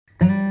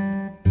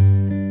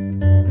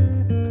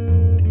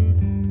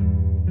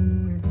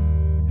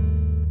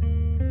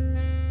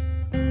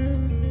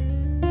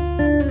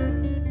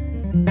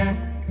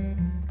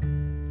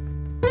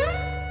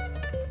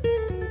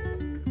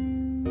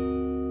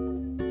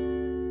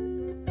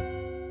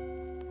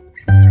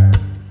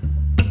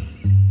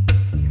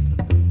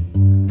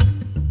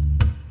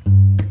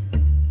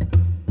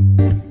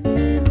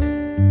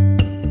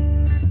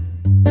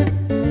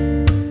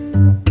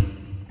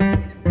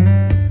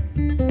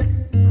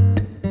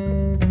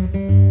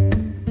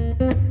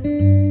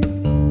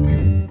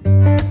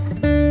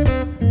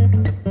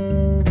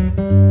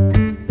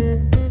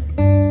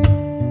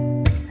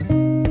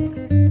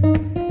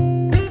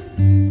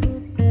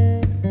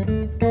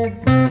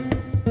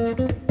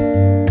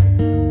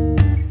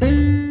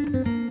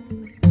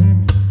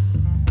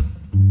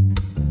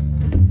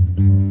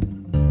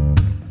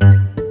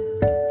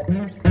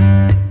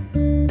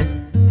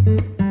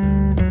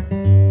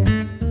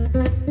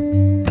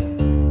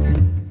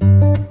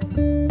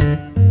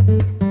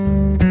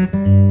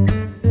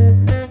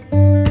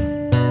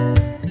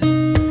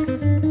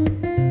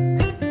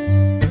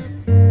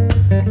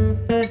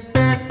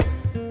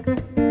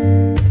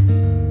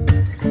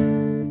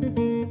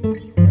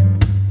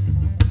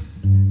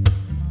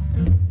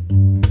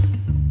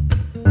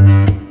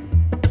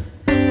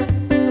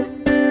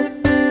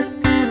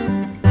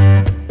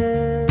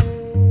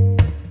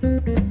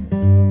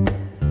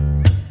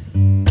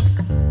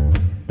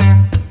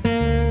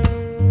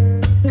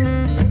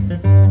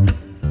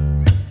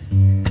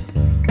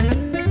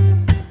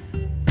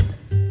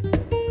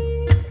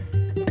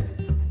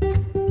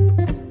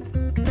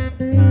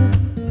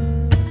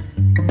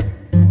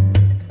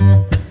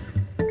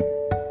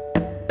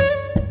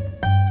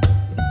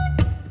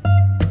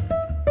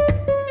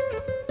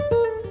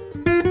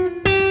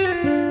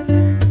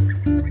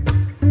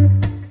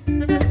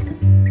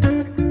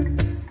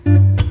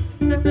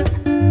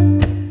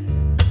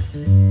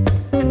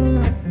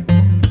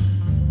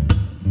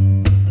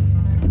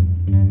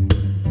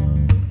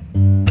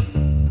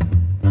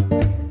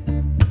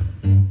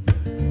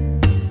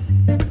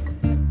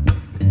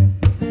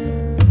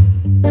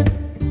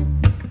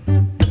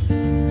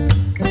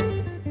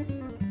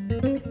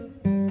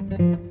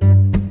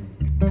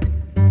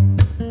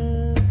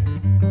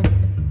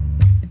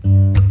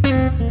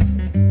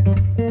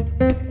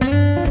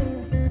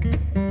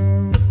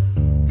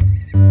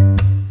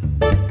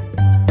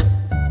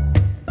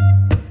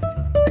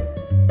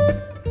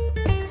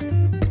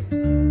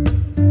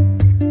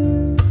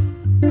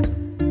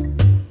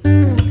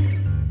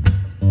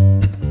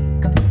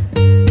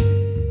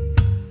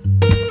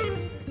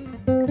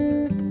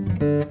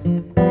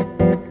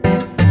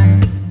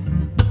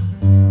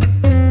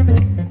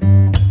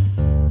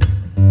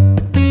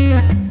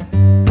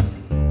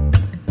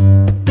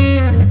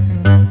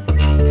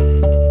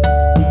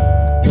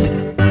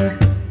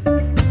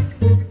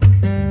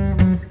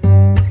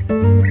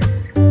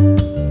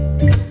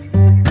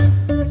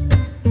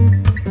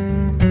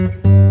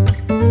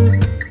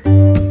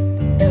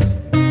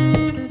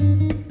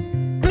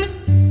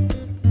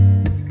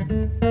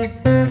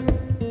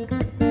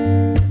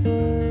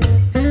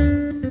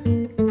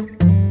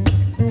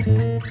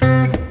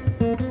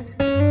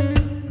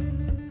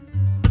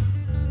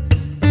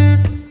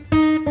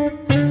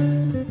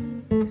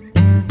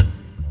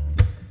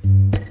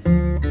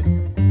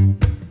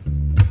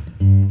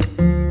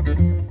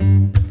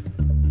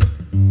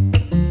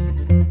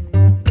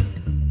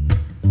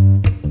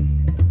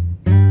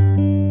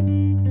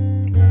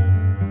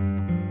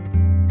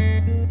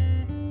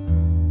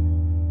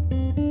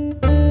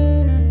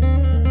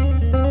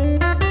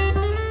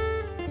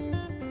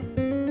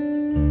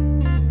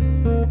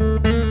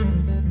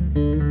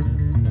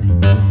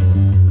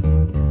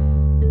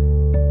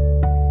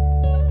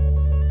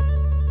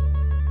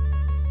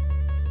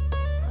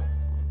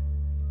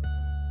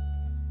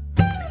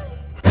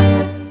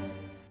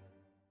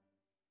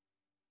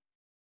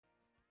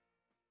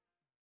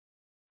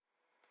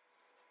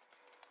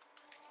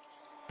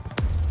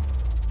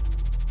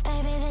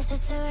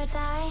is do or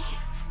die.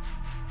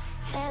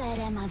 Feel it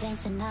in my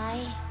veins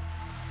tonight.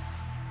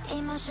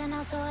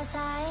 Emotional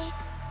suicide.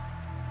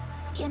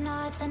 You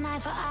know it's an eye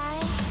for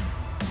eye.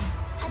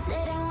 I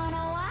didn't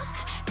wanna walk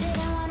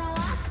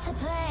the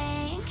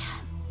plank.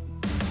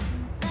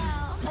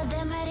 No. But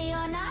the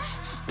Mariona,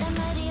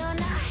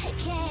 it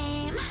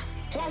came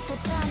like the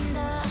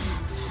thunder.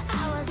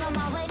 I was on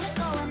my way to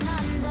going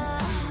under.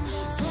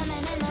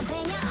 Swimming in the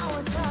pain, yeah, I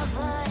was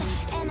covered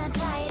in a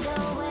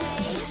tidal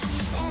wave,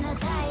 in a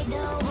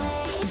tidal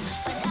wave.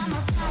 But I'm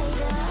a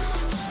fighter.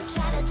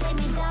 Try to take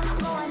me down, I'm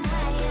going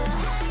higher.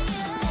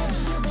 Baby,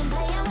 you've been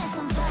playing with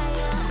some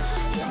fire.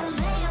 You've been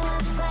playing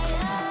with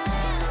fire.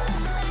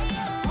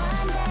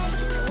 One day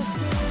you'll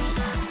see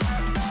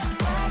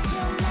what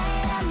you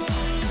made of me.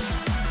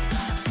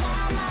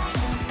 Found my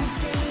inner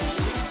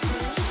peace.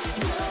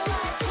 You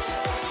are to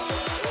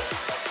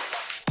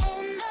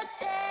in the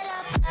dead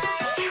of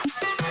night.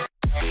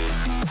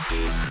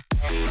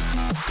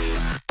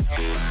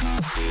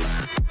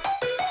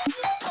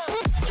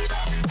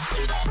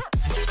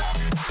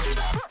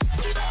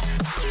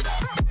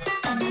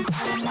 In the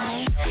dead of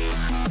night.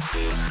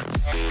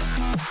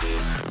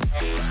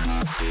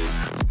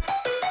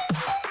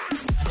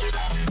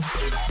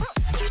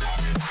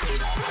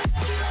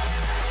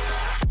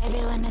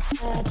 Maybe when it's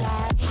still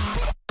dark,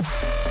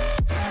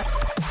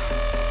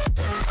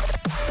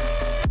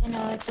 you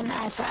know it's an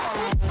eye for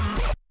eye.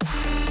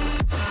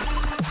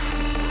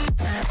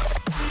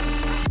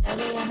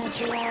 Every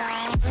energy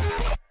alive.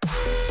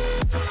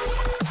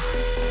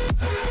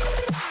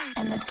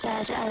 In the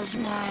dead of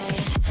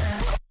night.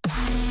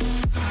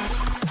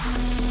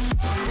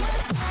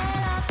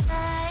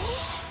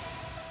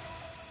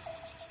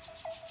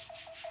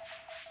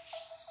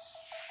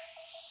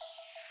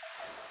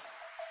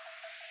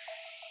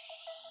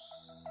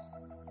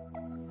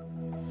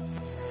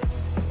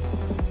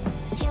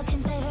 You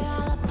can save your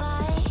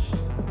alibi.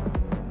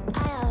 I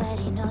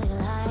already know you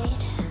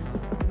lied.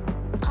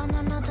 Oh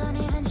no, no, don't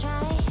even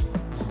try.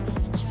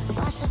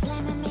 Watch the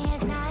flame in me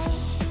ignite.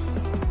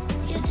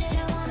 You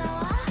didn't wanna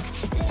walk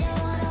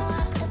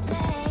the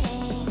plank.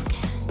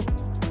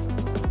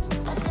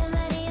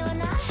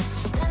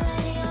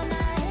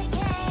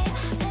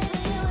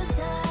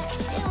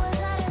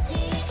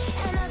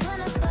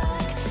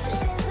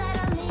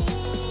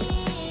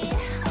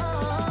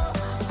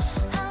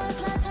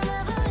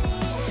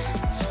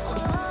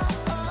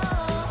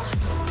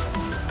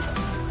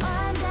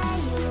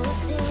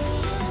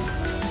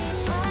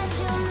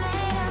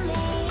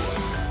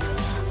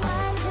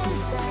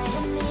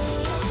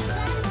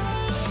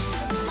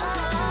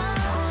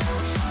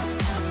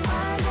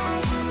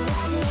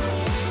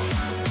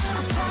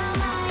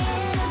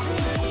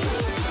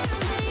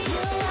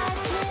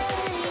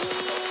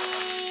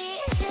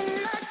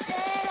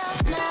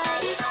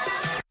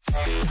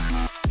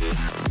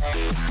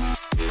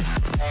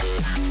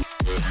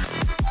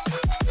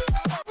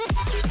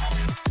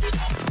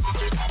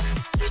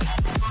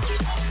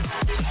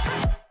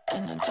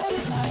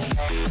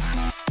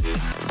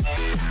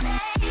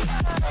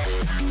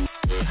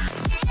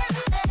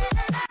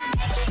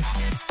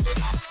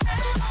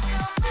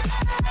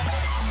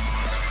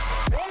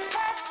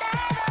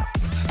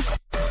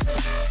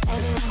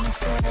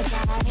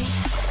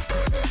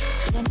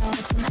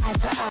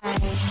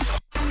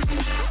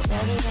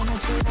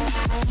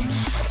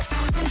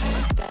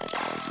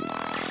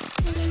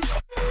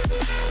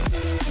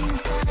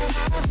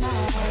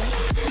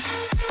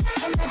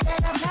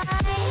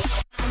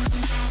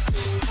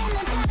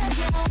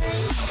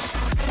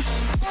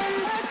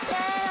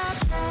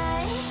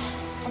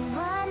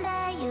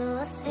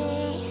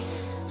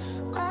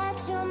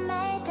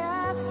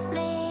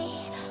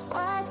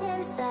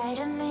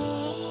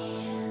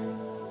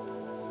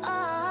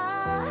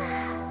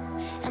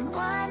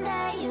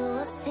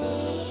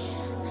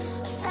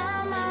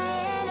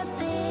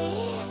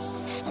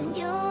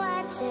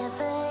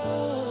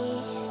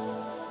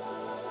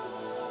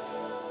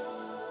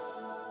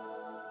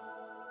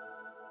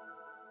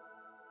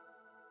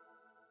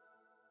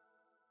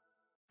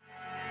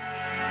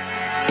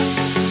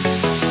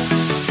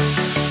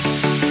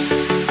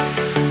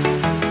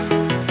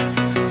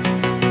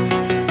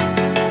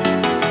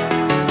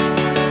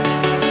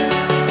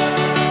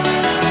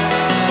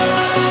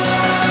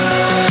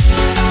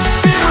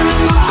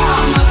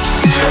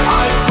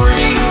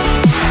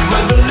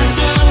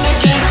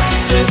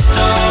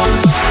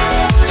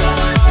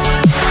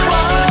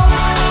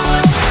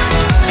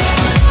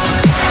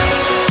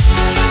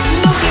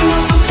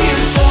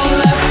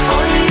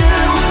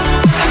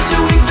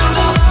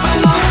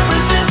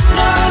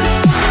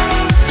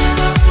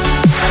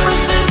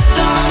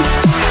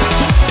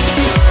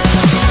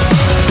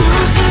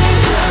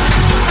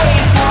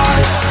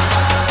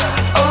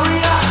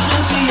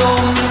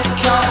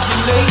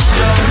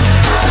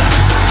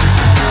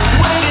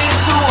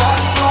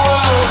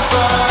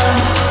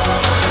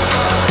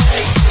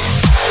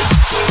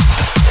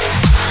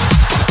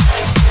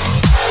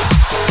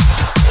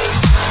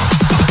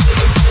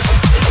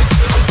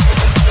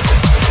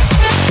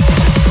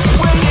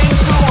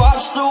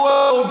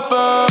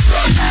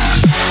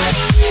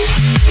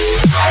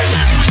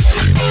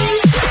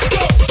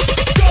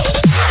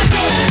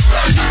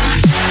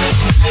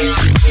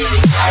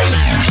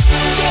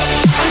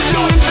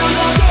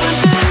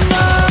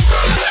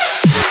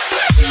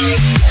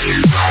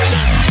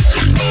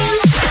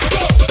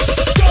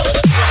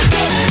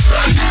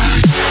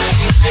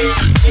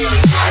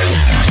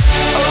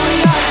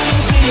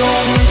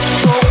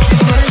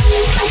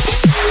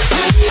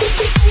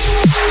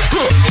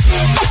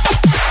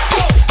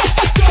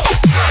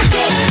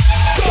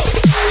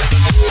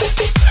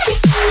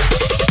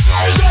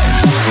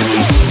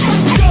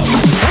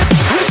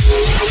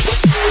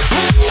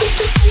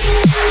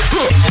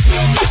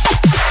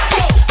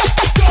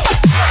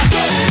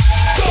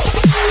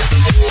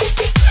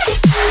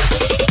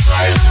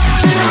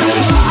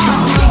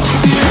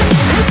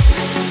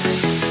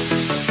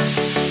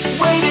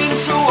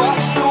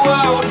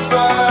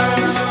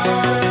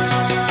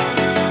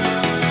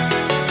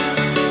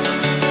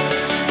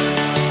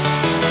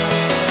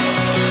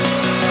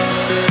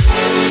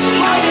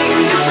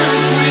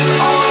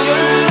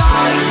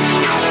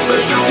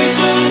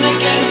 cushion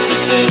against the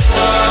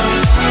system.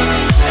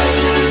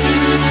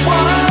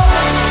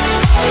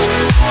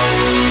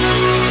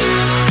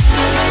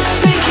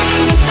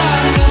 Taking a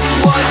stand, this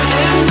wasn't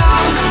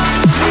enough.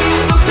 We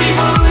the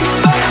people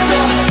expect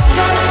a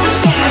time to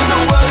change the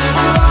world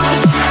for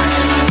us.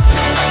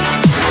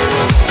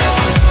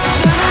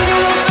 Living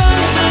in a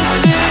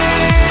fantasy,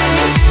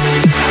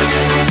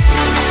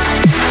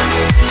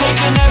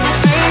 taking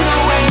everything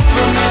away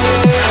from me.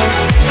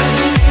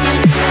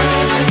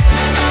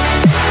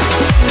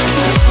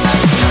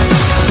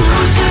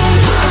 Losing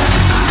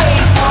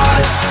faith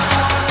was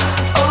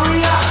a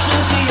reaction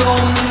to your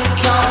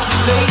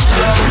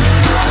miscalculation.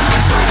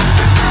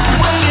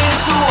 Waiting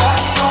to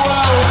watch the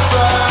world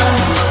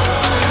burn.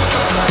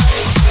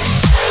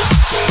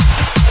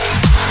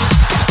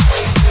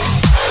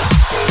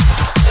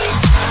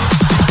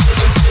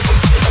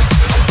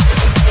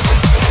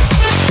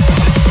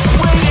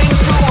 Waiting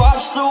to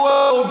watch the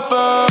world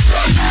burn.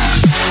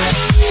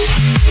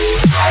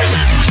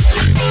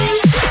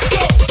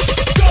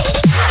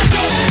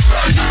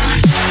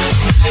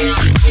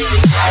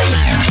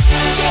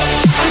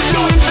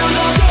 Until we build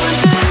up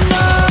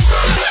resistance.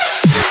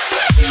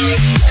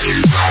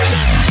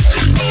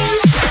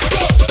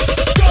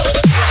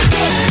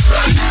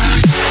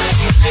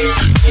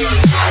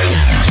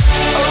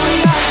 A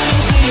reaction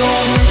to your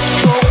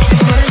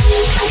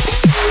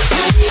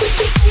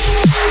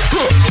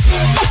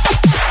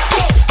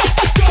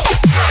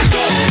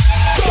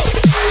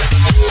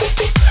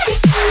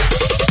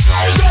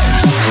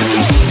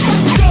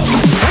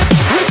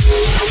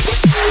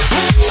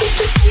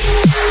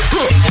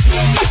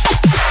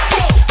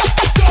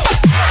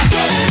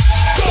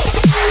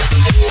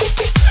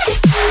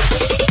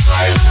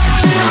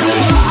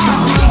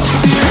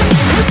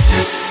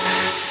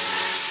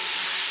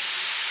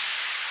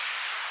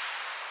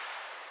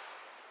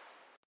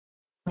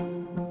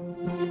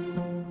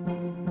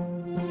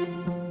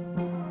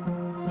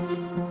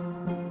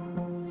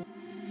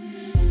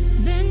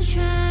Been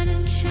trying to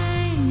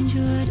change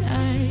what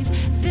I've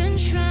been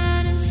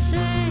trying to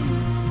say.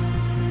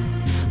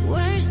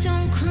 Words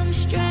don't come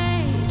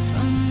straight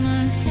from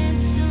my head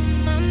to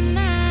my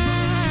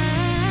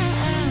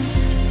mouth.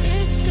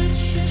 It's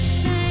such a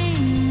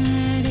shame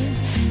that it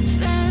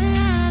fell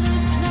out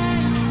of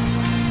place.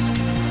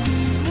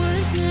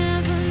 Was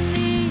never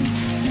me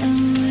that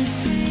was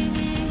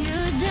bringing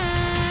you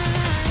down.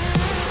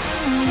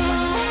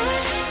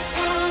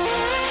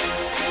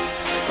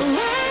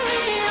 Why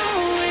we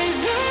always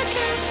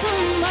looking for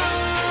more?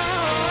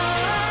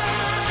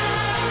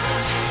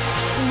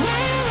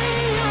 Why we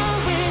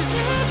always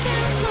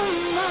looking for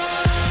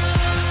more?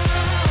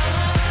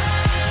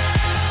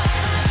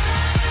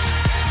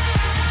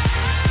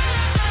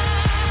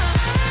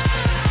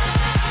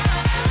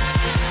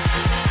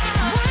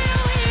 Why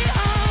we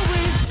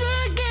always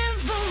looking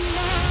for more? Always looking for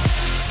more.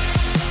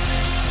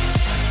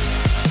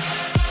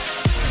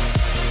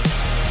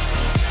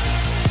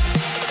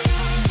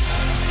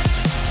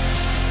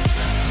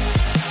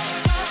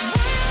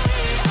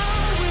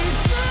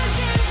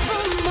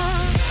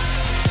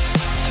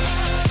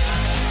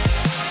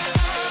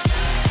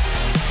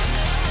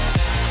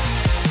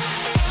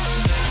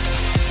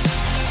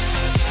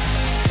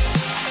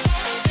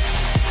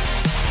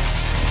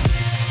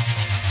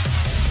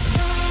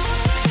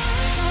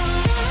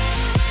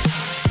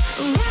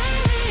 Why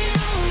we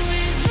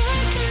always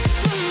looking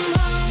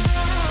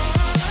for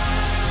more?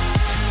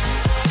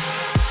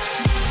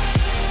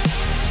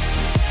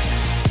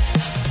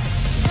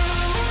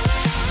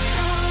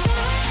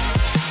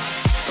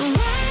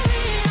 Why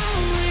we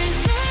always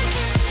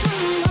looking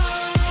for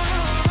more?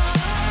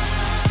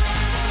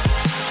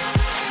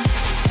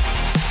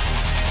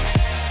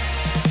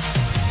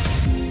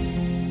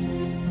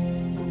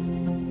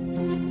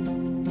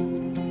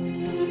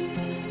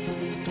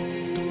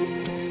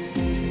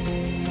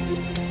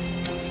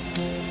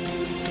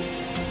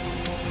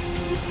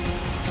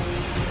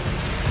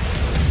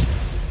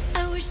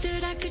 I wish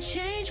that I could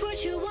change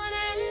what you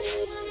wanted.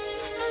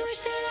 I wish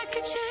that I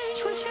could change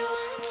what you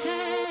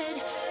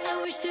wanted.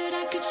 I wish that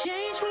I could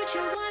change what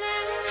you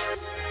wanted.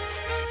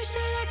 I wish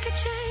that I could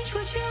change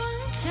what you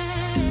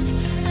wanted.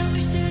 I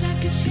wish that I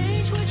could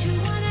change what you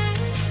wanted.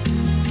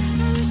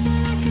 I wish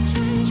that I could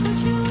change what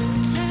you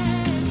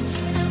wanted.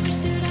 I wish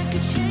that I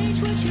could change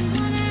what you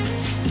wanted.